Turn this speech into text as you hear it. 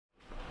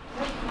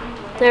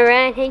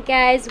Alright, hey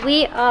guys,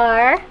 we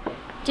are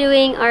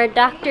doing our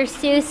Dr.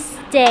 Seuss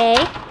Day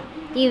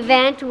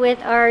event with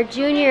our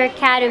junior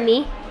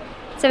academy.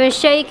 So I'm going to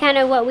show you kind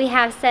of what we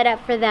have set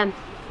up for them.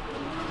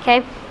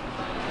 Okay,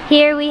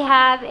 here we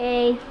have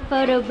a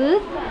photo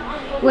booth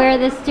where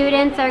the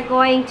students are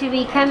going to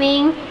be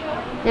coming.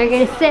 They're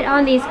going to sit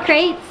on these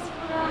crates.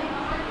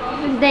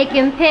 They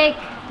can pick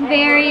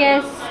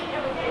various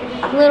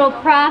little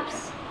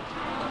props.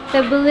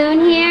 The balloon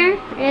here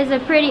is a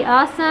pretty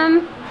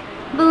awesome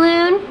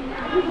balloon.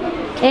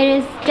 It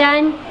is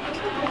done.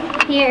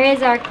 Here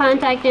is our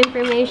contact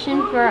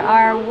information for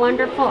our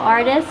wonderful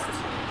artist.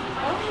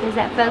 Is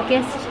that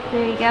focused?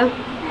 There you go.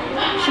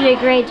 She did a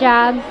great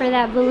job for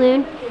that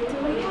balloon.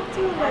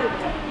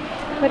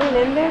 Put it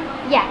in there?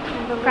 Yeah,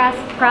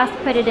 cross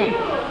put it in.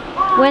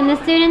 When the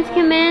students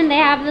come in, they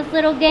have this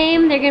little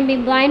game. They're going to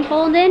be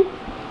blindfolded.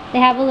 They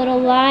have a little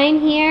line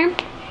here.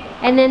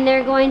 And then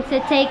they're going to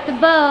take the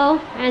bow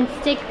and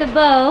stick the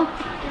bow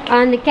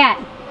on the cat.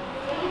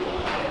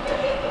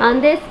 On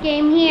this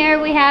game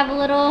here, we have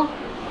little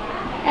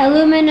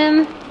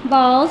aluminum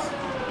balls.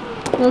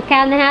 Little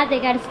cat in the hat, they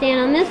got to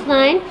stand on this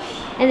line.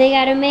 And they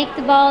got to make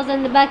the balls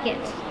in the bucket.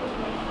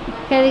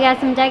 Okay, we got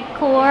some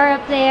decor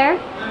up there.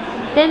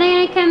 Then they're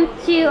going to come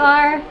to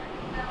our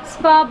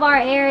spa bar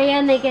area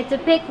and they get to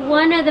pick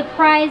one of the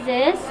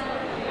prizes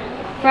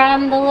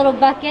from the little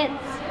buckets.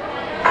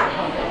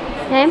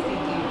 Okay.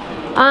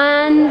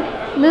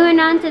 Moving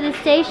on to the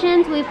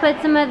stations, we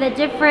put some of the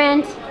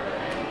different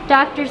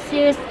Dr.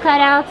 Seuss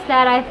cutouts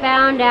that I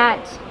found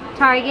at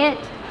Target.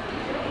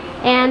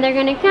 And they're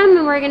going to come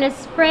and we're going to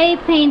spray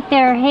paint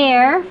their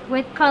hair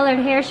with colored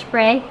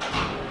hairspray.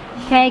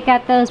 Okay,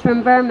 got those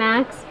from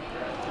Burmax.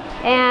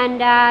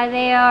 And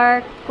they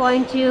are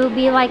going to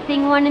be like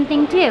thing 1 and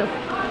thing 2.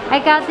 I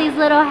got these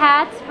little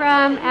hats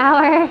from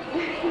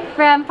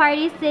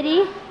Party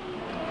City.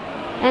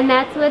 And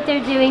that's what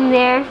they're doing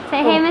there.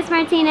 Say hey, Miss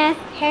Martinez.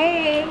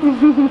 Hey.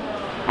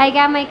 I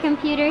got my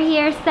computer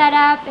here set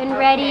up and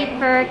ready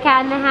for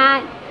Cat in the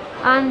Hat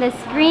on the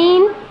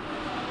screen.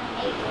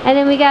 And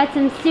then we got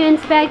some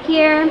students back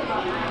here.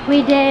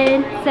 We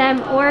did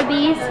some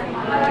Orbeez.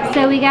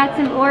 So we got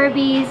some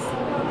Orbeez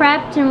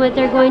prepped, and what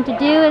they're going to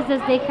do is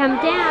as they come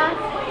down,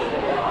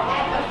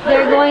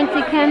 they're going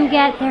to come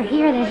get, they're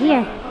here.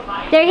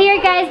 They're here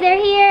guys, they're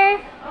here.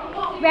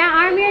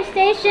 Arm your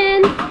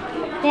stations.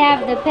 They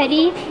have the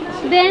petty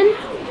bins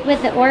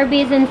with the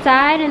Orbeez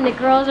inside, and the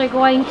girls are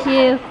going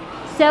to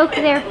soak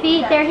their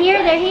feet. They're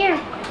here.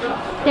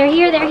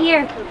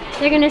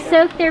 They're going to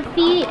soak their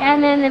feet,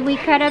 and then we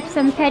cut up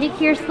some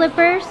pedicure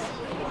slippers.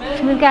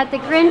 We've got the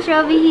Grinch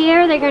over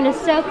here. They're going to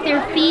soak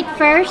their feet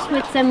first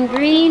with some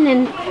green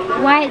and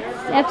white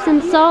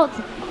Epsom salt.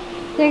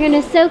 They're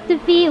going to soak the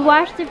feet,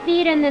 wash their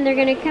feet, and then they're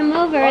going to come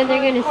over and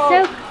they're going to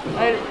soak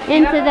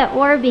into the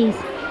Orbeez.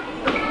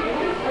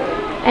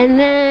 And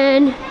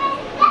then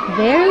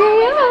there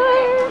they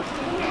are.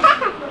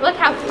 Look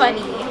how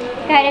funny.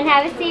 Go ahead and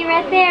have a seat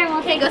right there and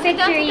we'll take a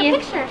picture of you.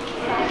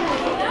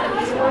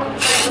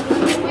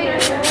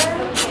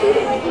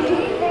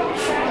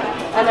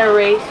 An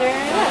eraser.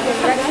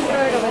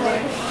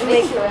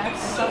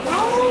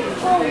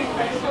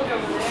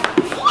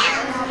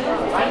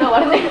 I know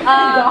what are they?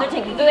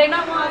 Do they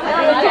not want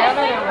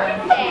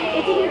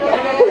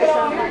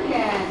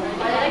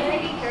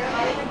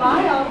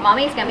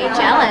Mommy's gonna be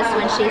jealous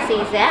when she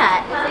sees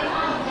that.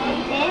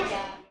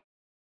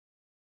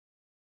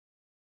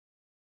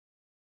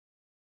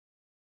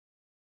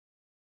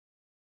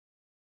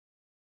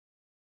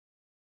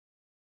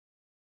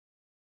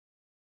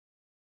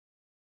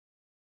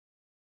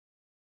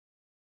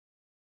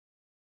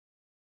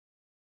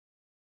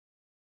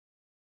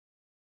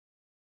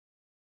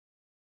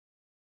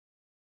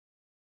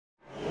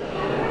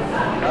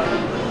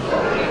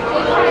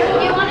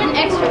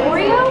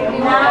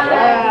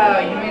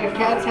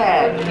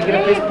 Can you get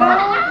a fist pump?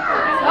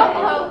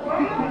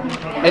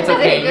 It's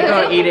okay, you're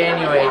gonna eat it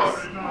anyways.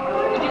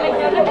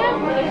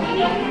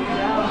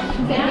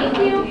 Thank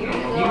you.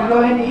 You can go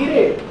ahead and eat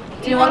it.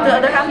 Do you want the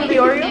other half of the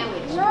Oreo?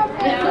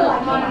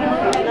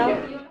 No.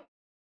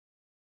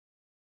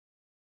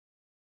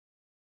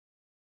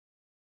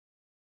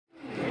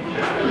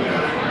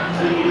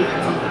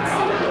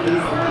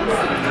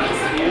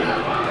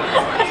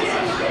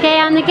 Okay,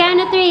 on the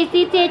count of 3,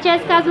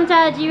 CTHS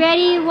Cosmetology.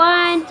 Ready?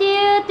 1,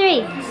 2,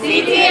 3.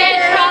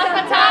 CTHS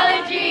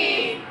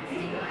Cosmetology!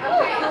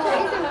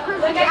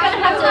 Look, I kind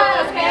of have to,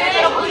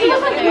 okay?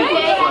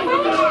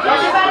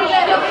 Everybody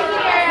get over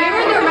here. We were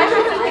in the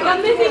restaurant, like,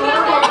 I'm missing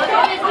out.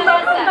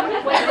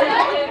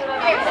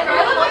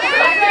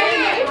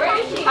 Where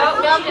is she? Oh,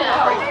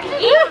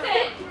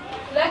 Ethan!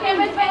 Look at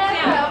Miss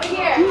Vanessa over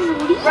here.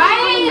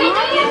 Ryan!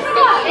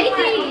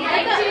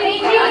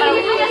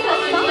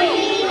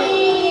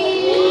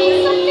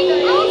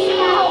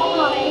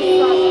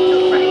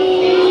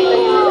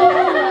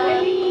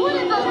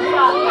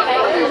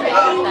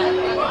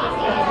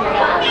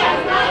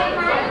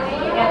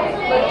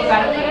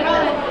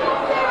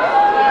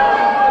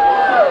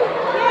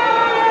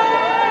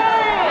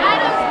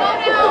 Adam, slow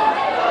down!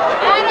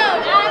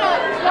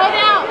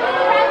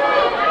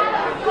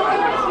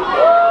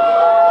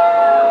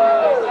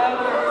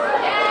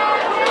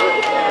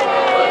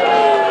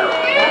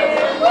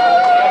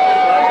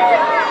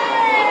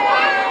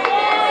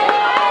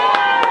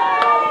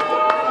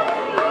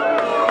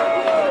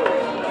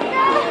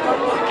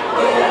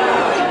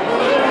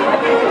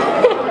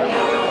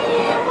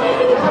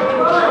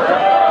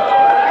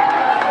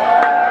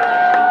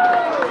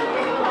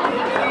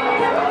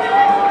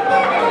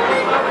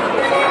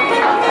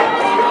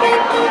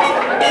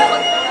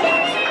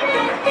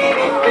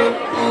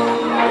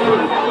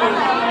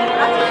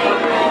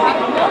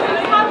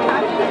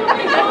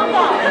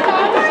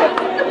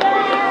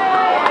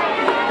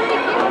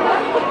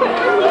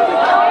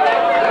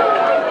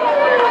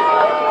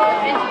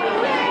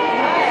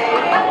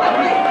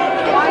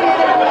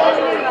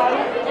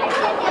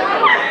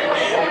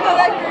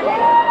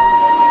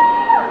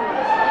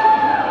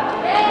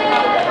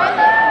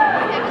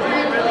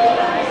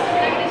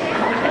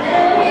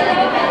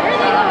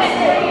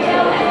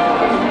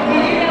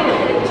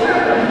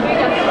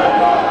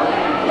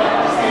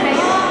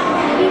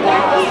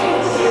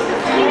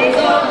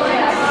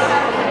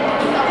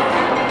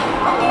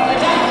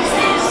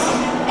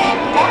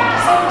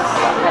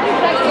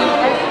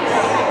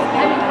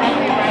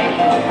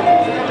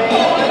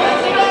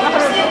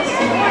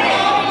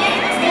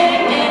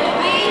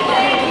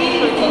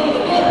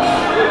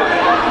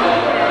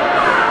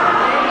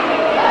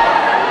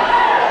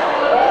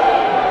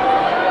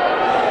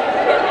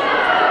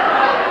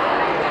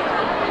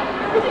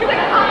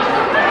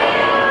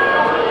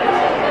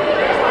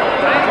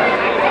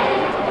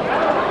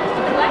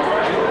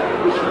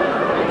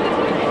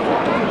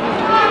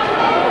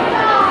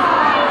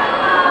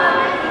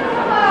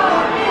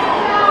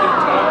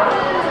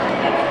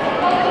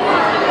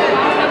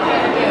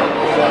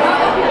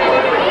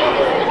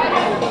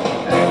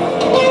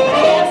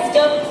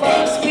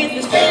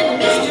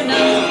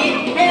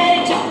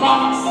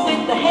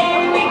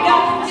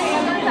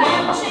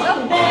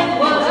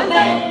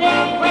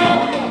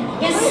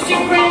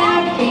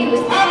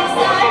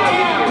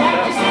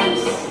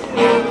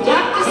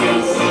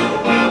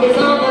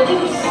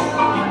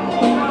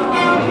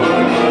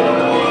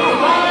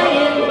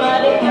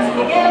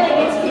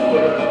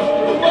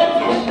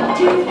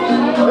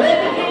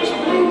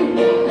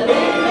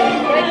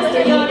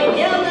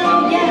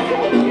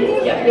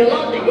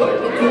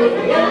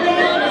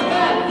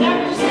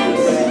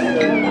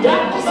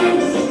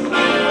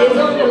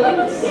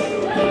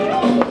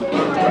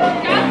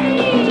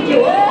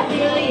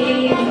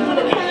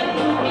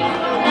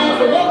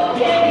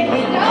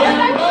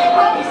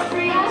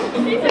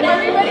 Are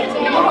we ready to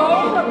go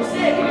home?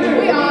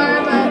 We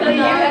are, but we